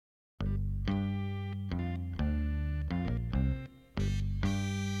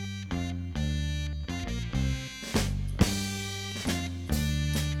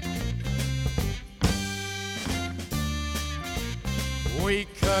We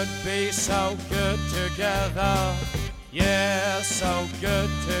could be so good together, yeah, so good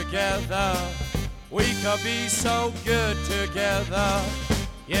together. We could be so good together,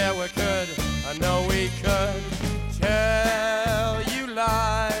 yeah, we could, I know we could. Tell you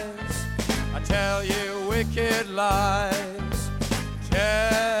lies, I tell you wicked lies.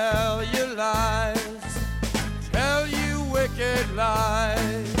 Tell you lies, tell you wicked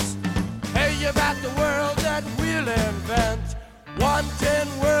lies. Tell you about the world that we'll invent,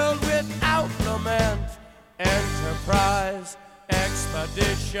 wanting world without lament. Enterprise,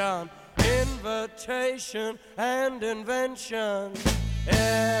 expedition, invitation and invention.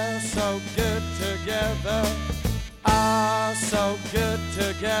 Yeah, so good together, ah, so good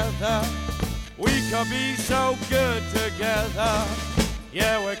together. We could be so good together,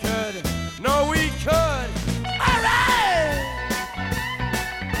 yeah, we could, no, we could. All right!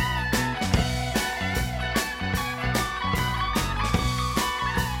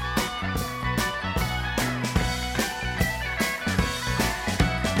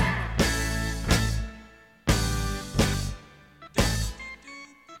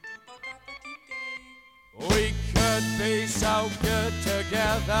 We could be so good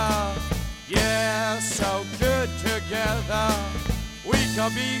together, yeah, so good together. We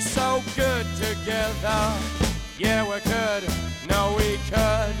could be so good together, yeah, we could, no, we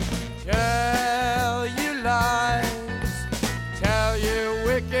could. Tell you lies, tell you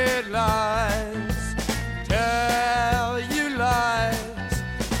wicked lies. Tell you lies,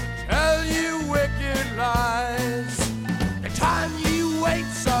 tell you wicked lies. The time you wait,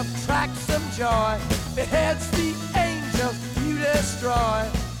 subtract some joy. Beheads the angels you destroy.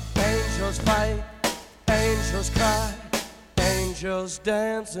 Angels fight, angels cry, angels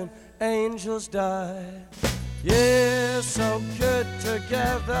dance and angels die. Yeah, so good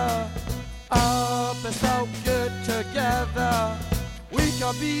together, oh, but so good together. We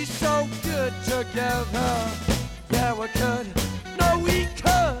could be so good together, yeah, we could.